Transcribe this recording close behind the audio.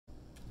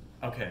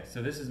Okay,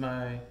 so this is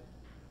my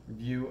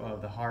review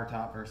of the hard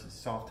top versus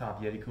soft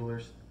top Yeti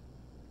coolers.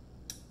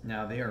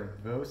 Now they are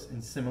both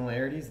in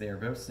similarities. They are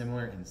both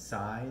similar in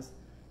size,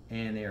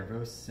 and they are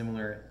both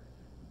similar,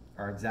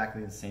 are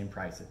exactly the same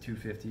price at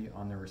 $250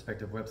 on their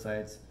respective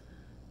websites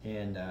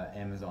and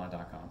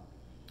Amazon.com.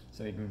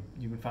 So you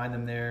can find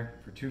them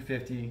there for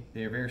 $250.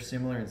 They are very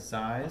similar in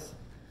size.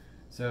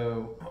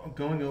 So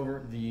going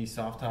over the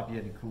soft top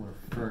Yeti cooler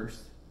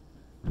first.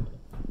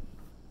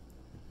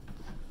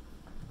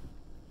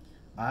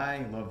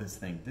 I love this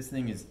thing. This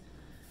thing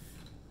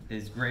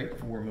is great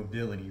for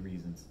mobility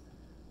reasons.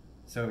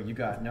 So you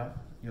got a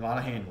lot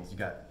of handles. You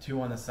got two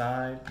on the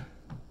side,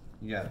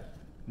 you got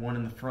one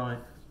in the front,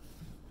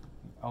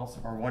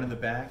 also or one in the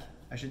back,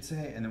 I should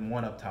say, and then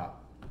one up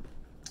top.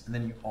 And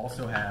then you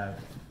also have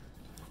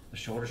the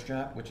shoulder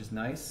strap, which is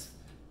nice,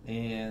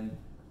 and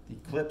the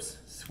clips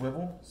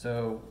swivel.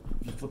 So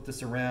you flip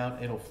this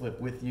around, it'll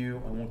flip with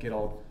you. I won't get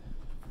all,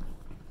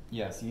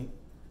 yeah, see,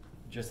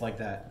 just like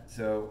that.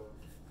 So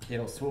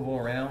it'll swivel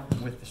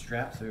around with the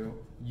strap, so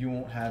you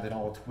won't have it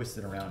all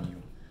twisted around you,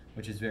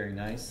 which is very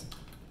nice.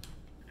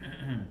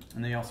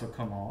 And they also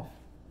come off.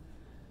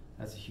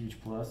 That's a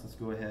huge plus. Let's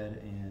go ahead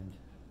and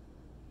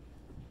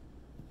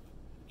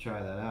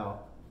try that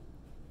out.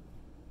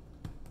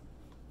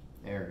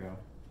 There we go.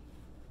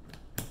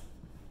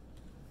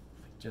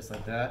 Just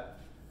like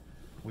that,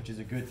 which is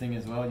a good thing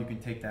as well. You can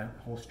take that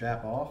whole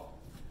strap off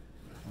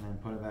and then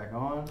put it back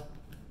on.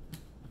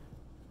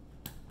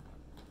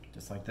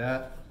 Just like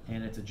that.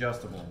 And it's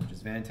adjustable, which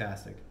is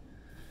fantastic.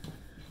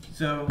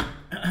 So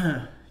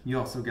you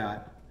also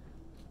got,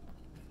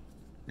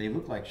 they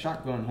look like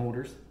shotgun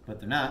holders,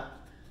 but they're not.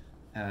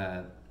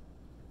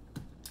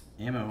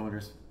 Ammo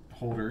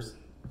holders.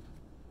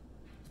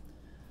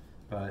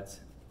 But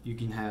you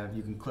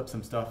can clip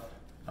some stuff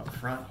up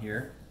front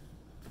here.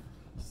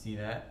 You see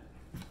that?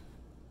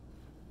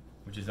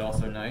 Which is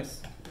also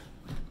nice.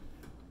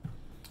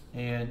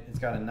 And it's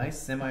got a nice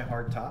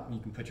semi-hard top. You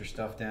can put your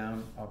stuff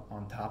down up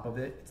on top of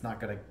it. It's not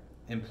going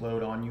to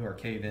implode on you or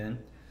cave in.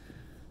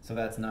 So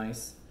that's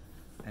nice.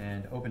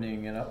 And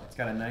opening it up, it's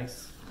got a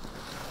nice,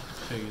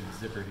 I'll show you the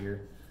zipper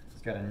here.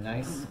 It's got a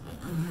nice,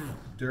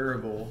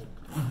 durable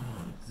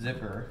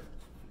zipper.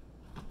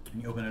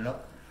 And you open it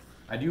up.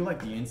 I do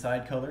like the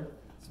inside color.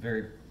 It's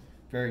very,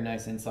 very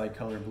nice inside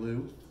color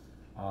blue.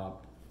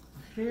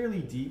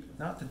 Fairly deep,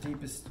 not the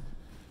deepest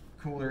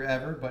cooler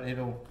ever, but it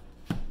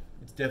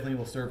definitely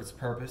will serve its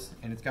purpose.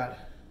 And it's got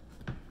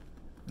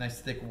nice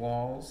thick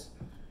walls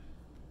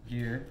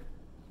here.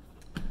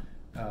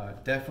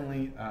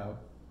 Definitely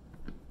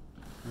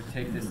would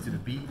take this to the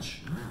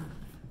beach.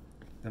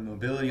 The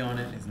mobility on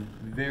it is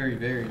very,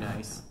 very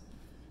nice.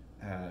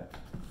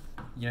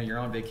 You know, you're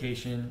on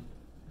vacation,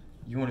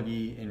 you want to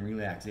be in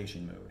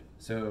relaxation mode.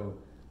 So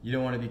you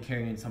don't want to be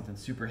carrying something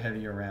super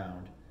heavy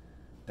around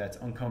that's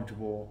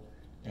uncomfortable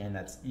and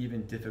that's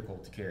even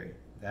difficult to carry.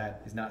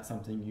 That is not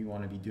something you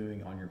want to be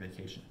doing on your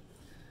vacation.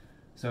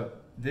 So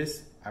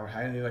this, I would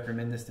highly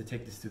recommend this to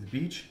take this to the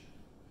beach.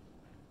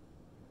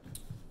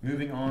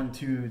 Moving on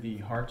to the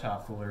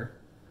hardtop cooler.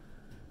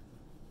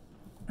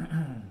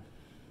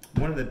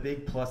 One of the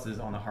big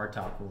pluses on the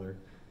hardtop cooler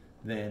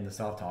than the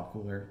soft top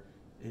cooler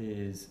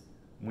is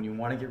when you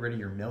want to get rid of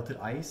your melted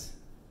ice,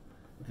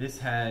 this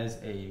has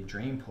a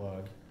drain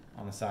plug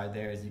on the side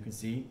there, as you can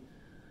see.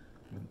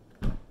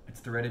 It's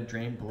a threaded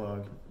drain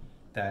plug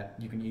that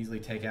you can easily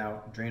take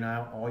out, drain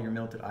out all your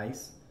melted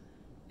ice,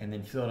 and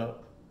then fill it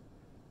up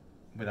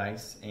with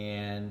ice,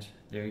 and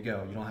there you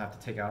go. You don't have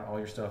to take out all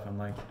your stuff,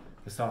 unlike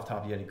the soft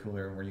top Yeti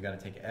cooler where you got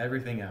to take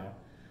everything out,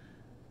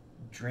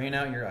 drain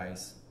out your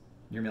ice,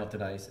 your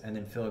melted ice, and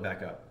then fill it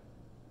back up.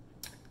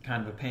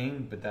 Kind of a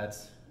pain, but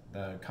that's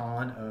the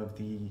con of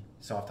the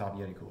soft top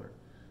Yeti cooler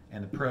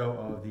and the pro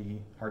of the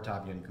hard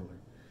top Yeti cooler.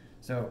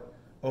 So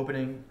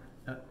opening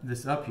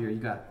this up here, you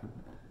got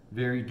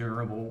very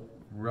durable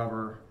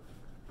rubber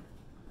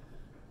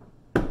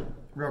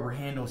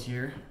handles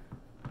here.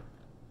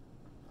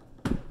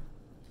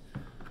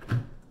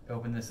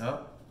 Open this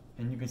up,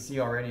 and you can see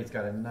already it's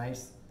got a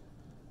nice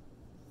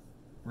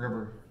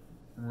rubber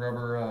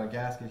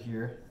gasket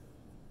here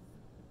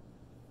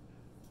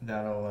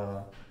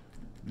that'll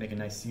make a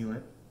nice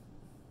sealant.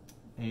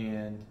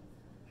 And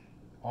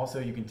also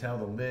you can tell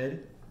the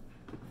lid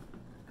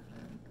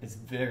is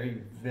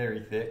very,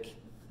 very thick.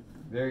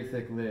 Very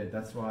thick lid.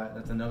 That's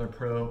another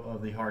pro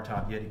of the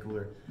hardtop Yeti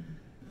cooler.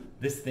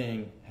 This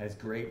thing has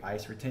great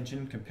ice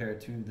retention compared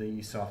to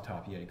the soft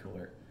top Yeti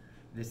cooler.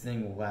 This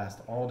thing will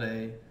last all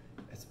day.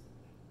 It's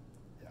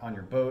on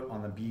your boat,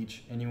 on the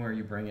beach, anywhere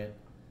you bring it,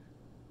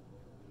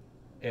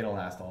 it'll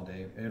last all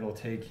day. It'll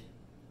take,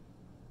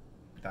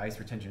 the ice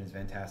retention is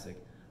fantastic.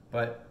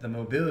 But the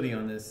mobility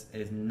on this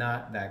is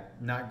not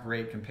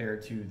great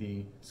compared to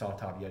the soft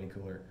top Yeti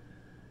cooler.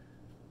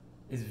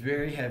 It's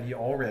very heavy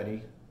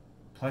already.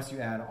 Plus you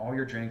add all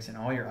your drinks and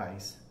all your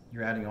ice,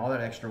 you're adding all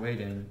that extra weight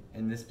in,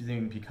 and this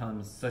thing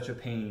becomes such a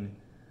pain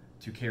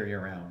to carry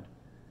around.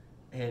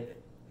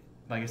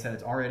 Like I said,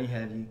 it's already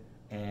heavy,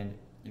 and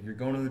if you're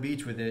going to the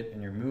beach with it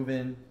and you're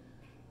moving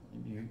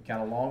you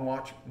got a long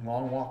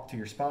walk to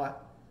your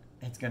spot.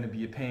 It's going to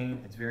be a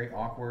pain. It's very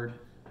awkward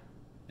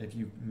if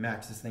you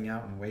max this thing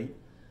out and wait,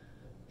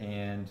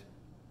 and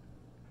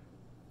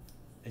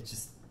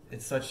it's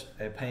such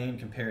a pain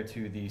compared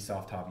to the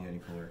soft top Yeti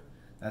cooler.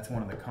 That's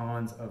one of the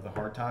cons of the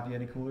hard top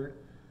Yeti cooler.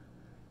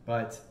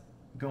 But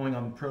going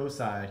on the pro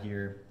side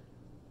here,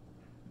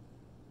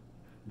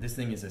 this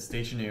thing is a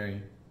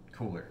stationary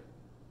cooler.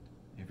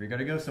 If you're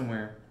gonna go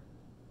somewhere,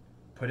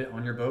 put it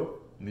on your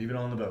boat, leave it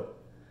on the boat.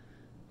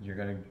 If you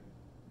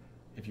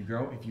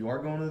are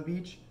going to the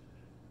beach,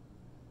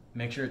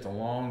 make sure it's a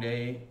long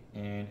day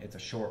and it's a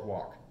short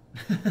walk,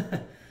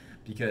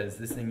 because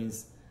this thing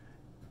is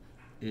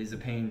a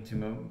pain to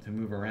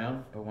move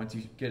around. But once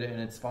you get it in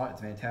its spot,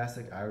 it's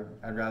fantastic.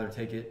 I'd rather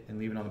take it and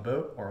leave it on the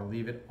boat, or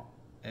leave it,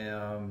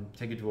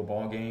 take it to a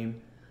ball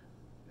game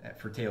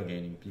for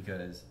tailgating,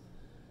 because,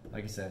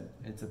 like I said,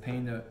 it's a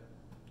pain to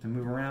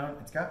move around.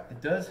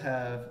 It does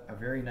have a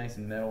very nice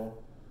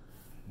metal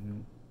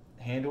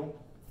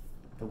handle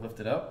to lift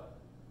it up,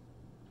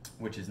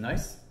 which is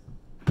nice.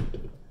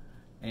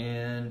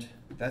 And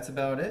that's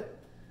about it.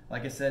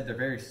 Like I said, they're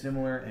very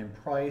similar in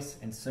price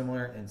and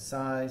similar in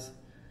size.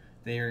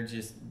 They are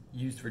just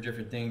used for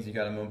different things. You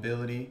got a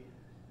mobility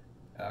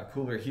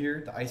cooler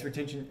here. The ice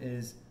retention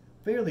is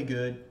fairly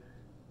good,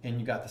 and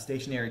you got the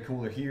stationary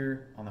cooler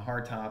here on the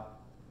hard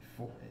top,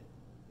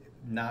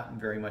 not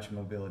very much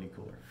mobility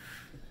cooler.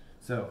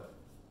 So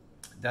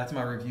that's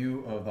my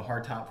review of the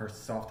hard top versus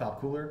soft top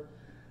cooler.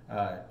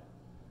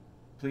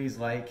 Please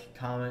like,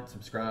 comment,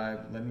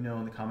 subscribe. Let me know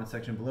in the comment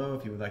section below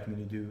if you would like me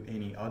to do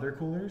any other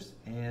coolers.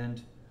 And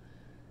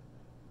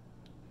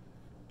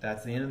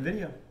that's the end of the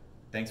video.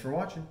 Thanks for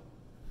watching.